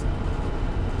sounds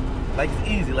like it's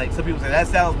easy. Like some people say that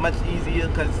sounds much easier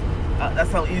because that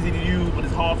sounds easy to you, but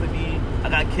it's hard for me. I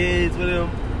got kids with him.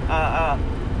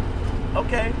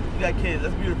 Okay, you got kids.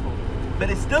 That's beautiful. But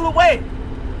it's still a way.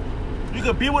 You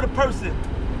could be with a person.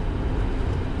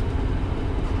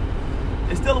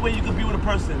 It's still a way you could be with a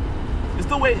person.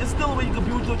 It's still a way you can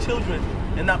be with your children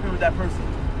and not be with that person.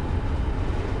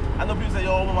 I know people say,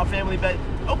 "Yo, I want my family back."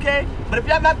 Okay, but if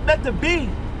y'all not meant to be,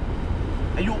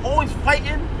 and you always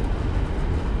fighting,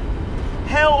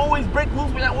 hell always break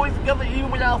loose when y'all always together,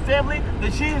 even when y'all a family,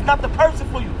 then she is not the person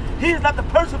for you. He is not the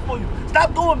person for you.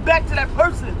 Stop going back to that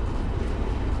person.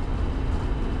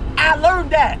 I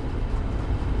learned that.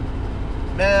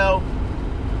 Now,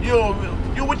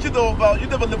 you what you know about? You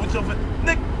never live with your family.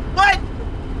 Nick, what?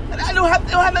 It don't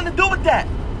have nothing to do with that.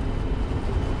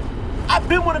 I've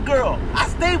been with a girl. I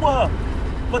stayed with her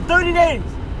for 30 days.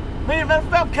 Matter of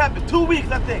fact, I'm capping 2 weeks,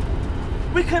 I think.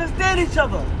 We couldn't stand each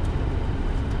other.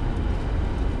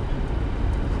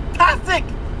 Toxic.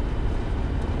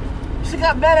 She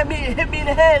got mad at me and hit me in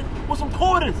the head with some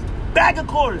quarters. Bag of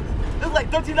quarters. It was like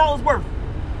 $13 worth.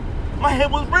 My head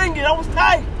was ringing. I was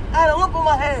tight. I had a lump on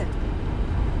my head.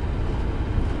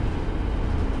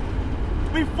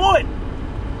 We fought.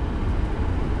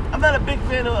 I'm not a big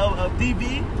fan of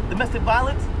DV, domestic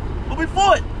violence, but we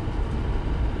fought.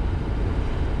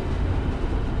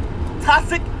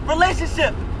 Toxic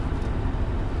relationship.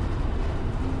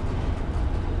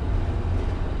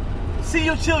 See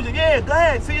your children. Yeah, go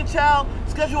ahead. See your child.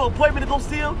 Schedule an appointment to go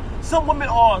see them. Some women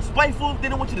are spiteful. They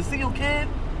don't want you to see your kid.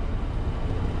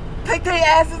 Take their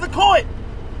asses to court.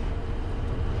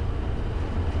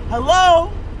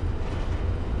 Hello?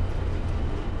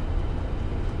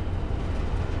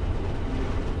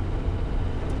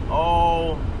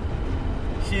 Oh,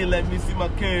 she let me see my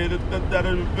kid.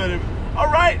 All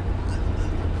right.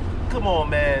 Come on,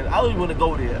 man. I don't even want to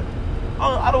go there.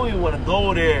 I don't even want to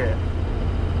go there.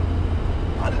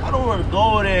 I don't want to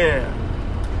go there.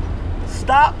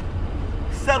 Stop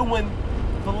settling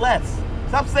for less.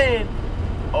 Stop saying,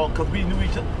 "Oh, because we knew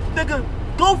each other." Nigga,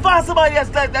 go find somebody that's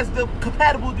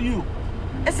compatible to you.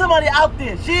 It's somebody out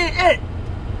there. She ain't it.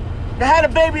 They had a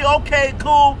baby. Okay,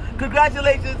 cool.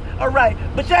 Congratulations. All right.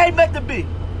 But you ain't meant to be.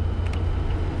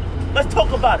 Let's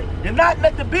talk about it. You're not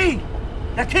meant to be.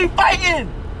 Now keep fighting.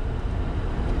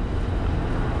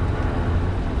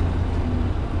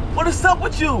 What is up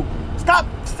with you? Stop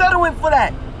settling for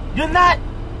that. You're not.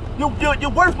 You're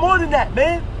worth more than that,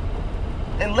 man.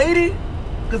 And lady,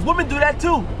 because women do that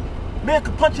too. Man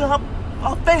could punch her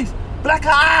face, black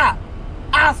her eye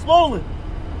swollen,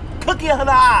 cookie in her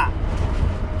eye.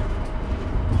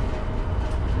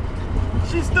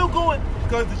 She's still going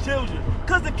because the children,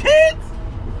 because the kids.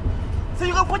 So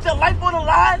you gonna put your life on the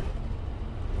line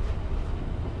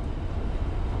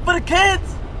for the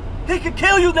kids? He could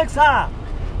kill you next time.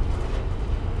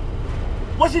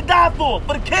 What she died for?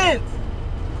 For the kids.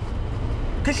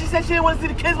 Because she said she didn't want to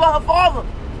see the kids without her father.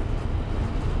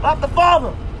 Without the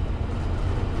father.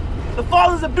 The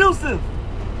father's abusive.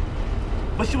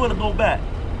 But she want to go back.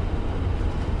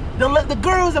 The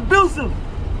girl is abusive.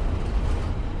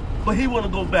 But he want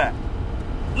to go back.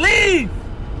 Leave.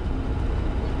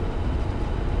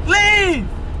 Leave.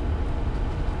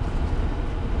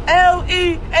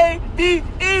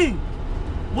 L-E-A-V-E.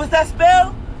 What's that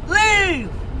spell? Leave.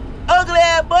 Ugly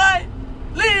ass boy,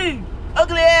 leave.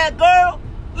 Ugly ass girl,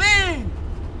 leave.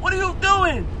 What are you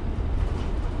doing?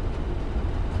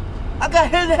 I got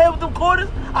hit in the head with them quarters.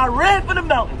 I ran for the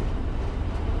mountain.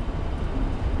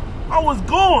 I was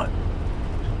gone.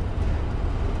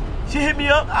 She hit me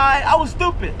up. I was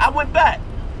stupid. I went back.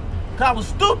 Because I was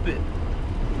stupid.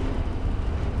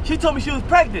 She told me she was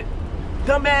pregnant.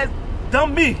 Dumb ass,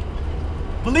 dumb me.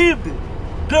 Believed it.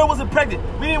 Girl wasn't pregnant.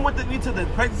 We took the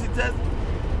pregnancy test.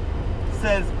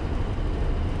 Says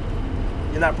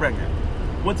you're not pregnant.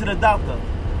 Went to the doctor,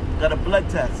 got a blood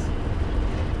test.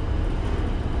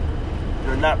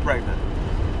 You're not pregnant.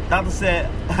 Doctor said,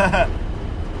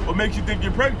 "What makes you think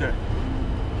you're pregnant?"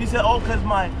 He said, "Oh, cause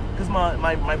my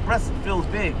breast feels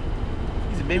big."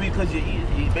 He said, "Maybe because you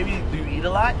eat. Maybe do you eat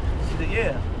a lot?" She said,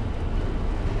 "Yeah."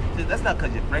 He said, "That's not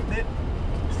because you're pregnant.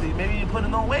 See, maybe you're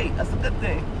putting on weight. That's a good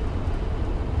thing."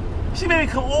 She made me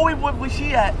come all the way where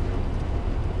she at.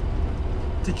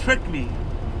 To trick me.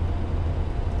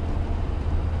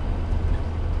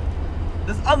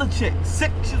 This other chick,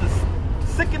 sick, she was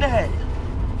sick in the head.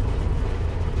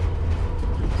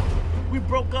 We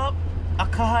broke up. I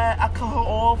cut her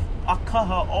off.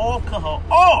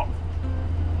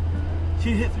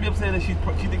 She hits me up saying that she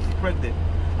thinks she's pregnant.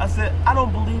 I said, I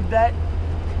don't believe that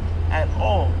at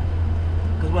all.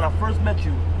 Because when I first met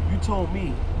you, you told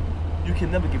me you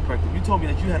can never get pregnant. You told me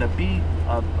that you had a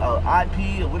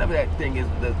IP or whatever that thing is,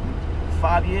 the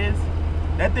 5 years.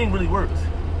 That thing really works.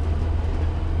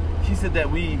 She said that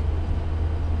we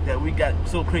got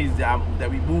so crazy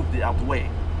that we moved it out the way.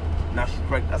 Now she's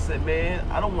pregnant. I said, man,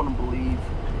 I don't want to believe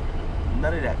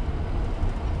none of that.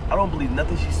 I don't believe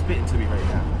nothing she's spitting to me right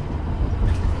now.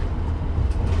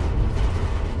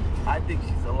 I think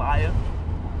she's a liar.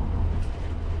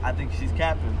 I think she's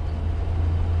capping.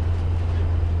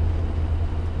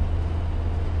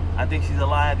 I think she's a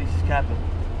liar. I think she's capping.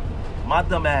 My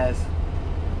dumb ass,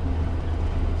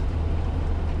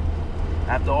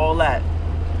 after all that,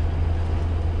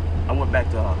 I went back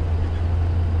to her,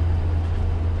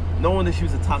 knowing that she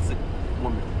was a toxic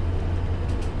woman.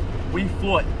 We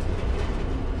fought,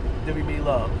 then we made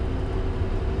love.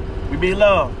 We made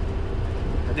love,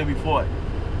 and then we fought.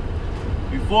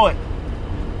 We fought,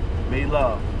 made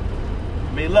love.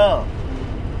 Made love,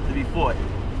 then we fought.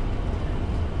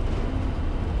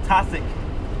 Toxic.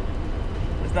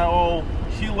 It's not all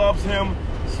she loves him,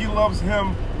 she loves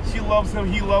him, she loves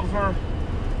him, he loves her.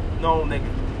 No, nigga.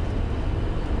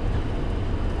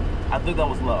 I think that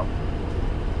was love.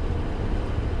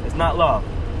 It's not love.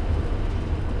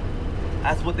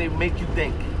 That's what they make you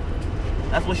think.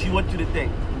 That's what she wants you to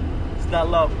think. It's not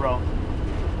love, bro.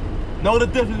 Know the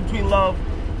difference between love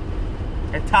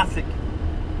and toxic.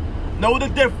 Know the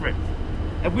difference.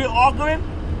 If we're arguing,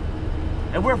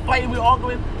 and we're fighting, we're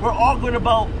arguing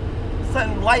about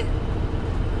something light,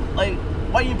 like,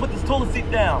 why you put this toilet seat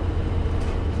down?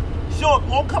 Sure,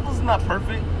 all couples are not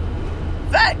perfect.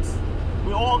 Facts.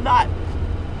 We're all not.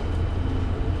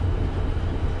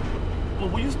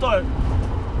 But when you start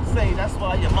saying that's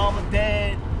why your mama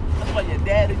dead, that's why your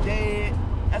dad is dead,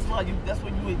 that's why you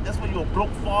a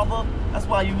broke father, that's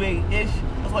why you ain't ish,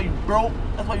 that's why you broke,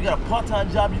 that's why you got a part-time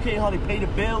job, you can't hardly pay the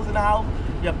bills in the house,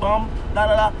 you bum, da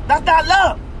da da. That's not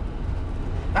love.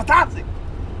 That's toxic.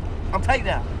 I'm telling you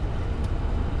that.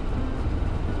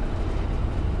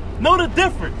 Know the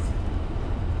difference.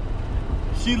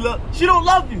 She don't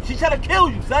love you. She trying to kill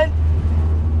you, son.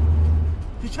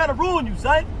 She's trying to ruin you,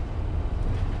 son.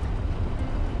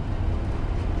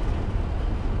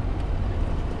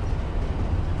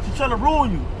 She's trying to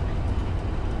ruin you.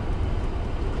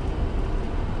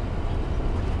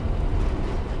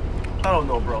 I don't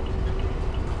know, bro.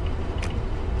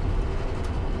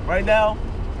 Right now,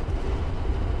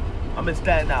 I'm in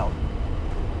Staten Island.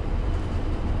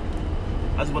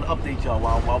 I just want to update y'all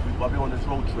while we on this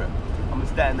road trip. I'm in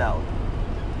Staten Island.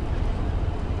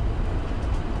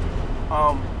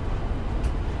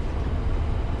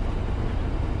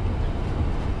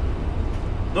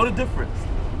 Know the difference.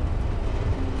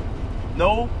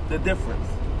 Know the difference.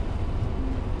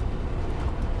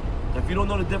 If you don't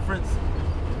know the difference,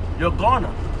 you're a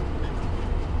goner.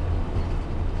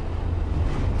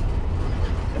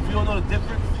 If you don't know the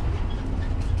difference,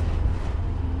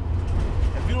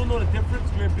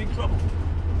 you're in big trouble.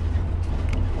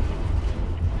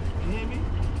 You hear me?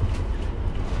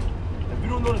 If you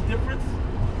don't know the difference,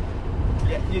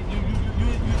 you're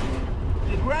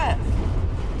grass.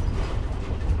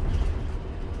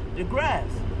 You're grass.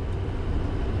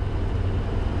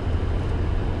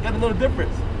 You gotta know the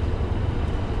difference.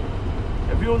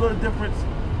 If you don't know the difference,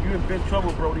 you're in big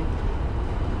trouble, Brody.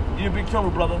 You're in big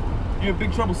trouble, brother. You're in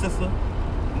big trouble, sister.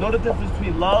 Know the difference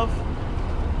between love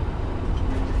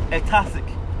and toxic.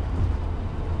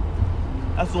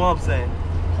 That's what I'm saying.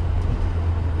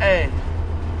 Hey,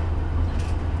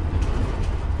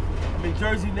 I'm in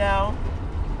Jersey now.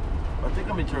 I think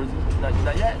I'm in Jersey.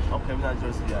 Not yet? Okay, we're not in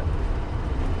Jersey yet.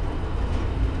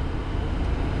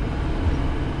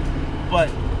 But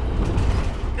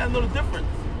you gotta know the difference.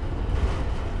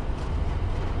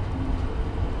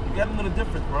 You gotta know the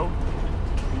difference, bro.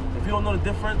 If you don't know the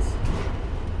difference,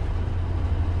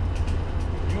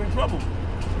 you're in trouble.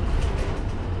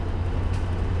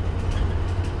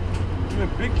 You're in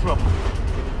big trouble.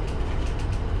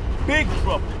 Big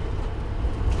trouble.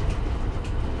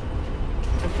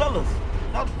 And fellas,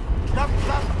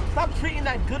 stop treating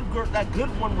that good girl, that good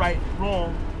one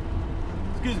wrong.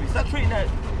 Excuse me. Stop treating that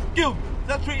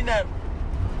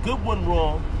good one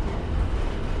wrong,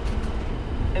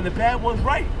 and the bad one's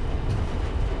right.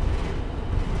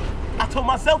 I told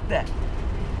myself that.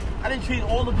 I didn't treat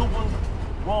all the good ones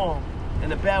wrong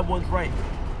and the bad ones right.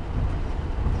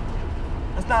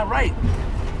 That's not right.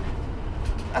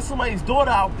 That's somebody's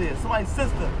daughter out there, somebody's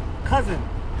sister, cousin.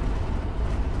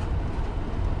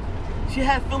 She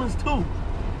had feelings too.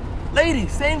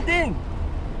 Ladies, same thing.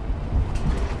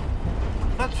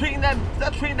 Stop treating that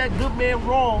good man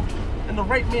wrong and the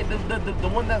right man, the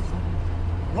one that's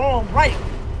wrong right.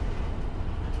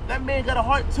 That man got a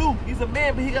heart too. He's a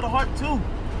man, but he got a heart too.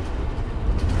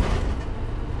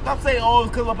 Stop saying, oh, it's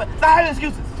because of my bad. Stop having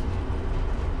excuses.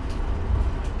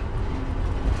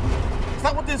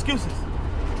 Stop with the excuses.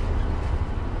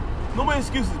 No more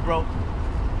excuses, bro.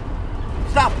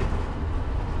 Stop it.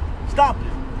 Stop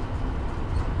it.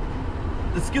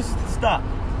 The excuses to stop.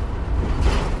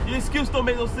 Your excuse don't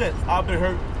make no sense. I've been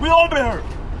hurt. We all been hurt.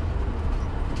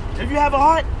 If you have a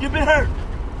heart, you've been hurt.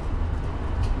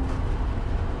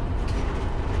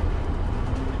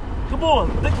 Come on,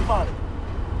 think about it.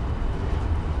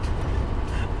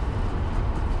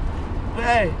 But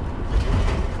hey,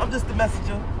 I'm just the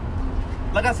messenger.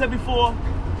 Like I said before,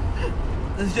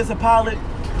 this is just a pilot.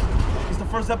 It's the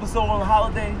first episode on a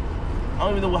holiday. I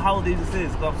don't even know what holiday this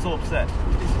is because I'm so upset.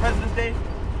 It's President's Day.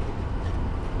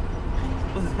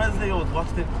 What's this, President's Day or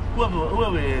Washington?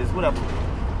 Whoever it is, whatever.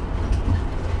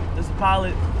 This is a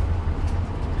pilot.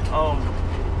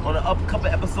 On the couple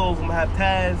episodes, I'm gonna have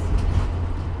Taz.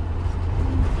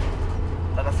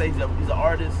 Like I say, he's an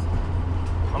artist.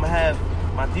 I'm gonna have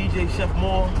my DJ Chef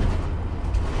Moore,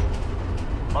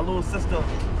 my little sister,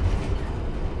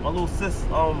 my little sis,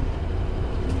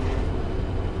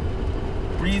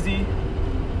 Breezy.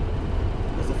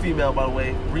 That's a female, by the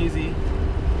way, Breezy.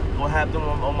 Gonna have them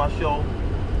on my show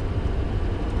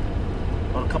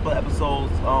on a couple of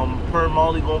episodes. Per and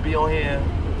Molly gonna be on here.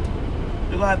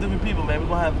 We're gonna have different people, man. You're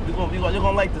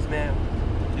gonna like this, man.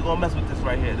 You're gonna mess with this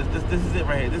right here. This is it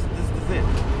right here. This is it.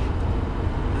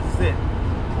 This is it.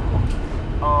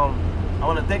 I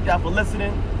want to thank y'all for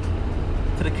listening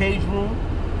to the Cage Room.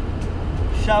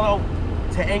 Shout out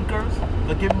to Anchors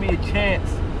for giving me a chance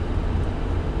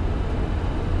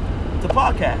to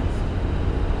podcast.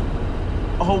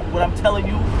 I hope what I'm telling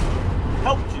you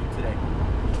helped you today.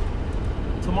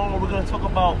 Tomorrow we're going to talk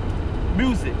about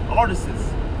music, artists.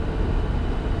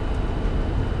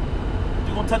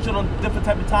 We're going to touch on different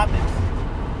type of topics.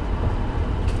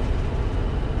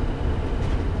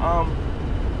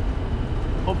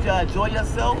 Hope y'all enjoy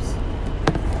yourselves.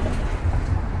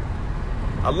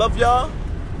 I love y'all.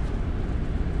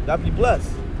 Y'all be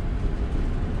blessed.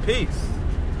 Peace.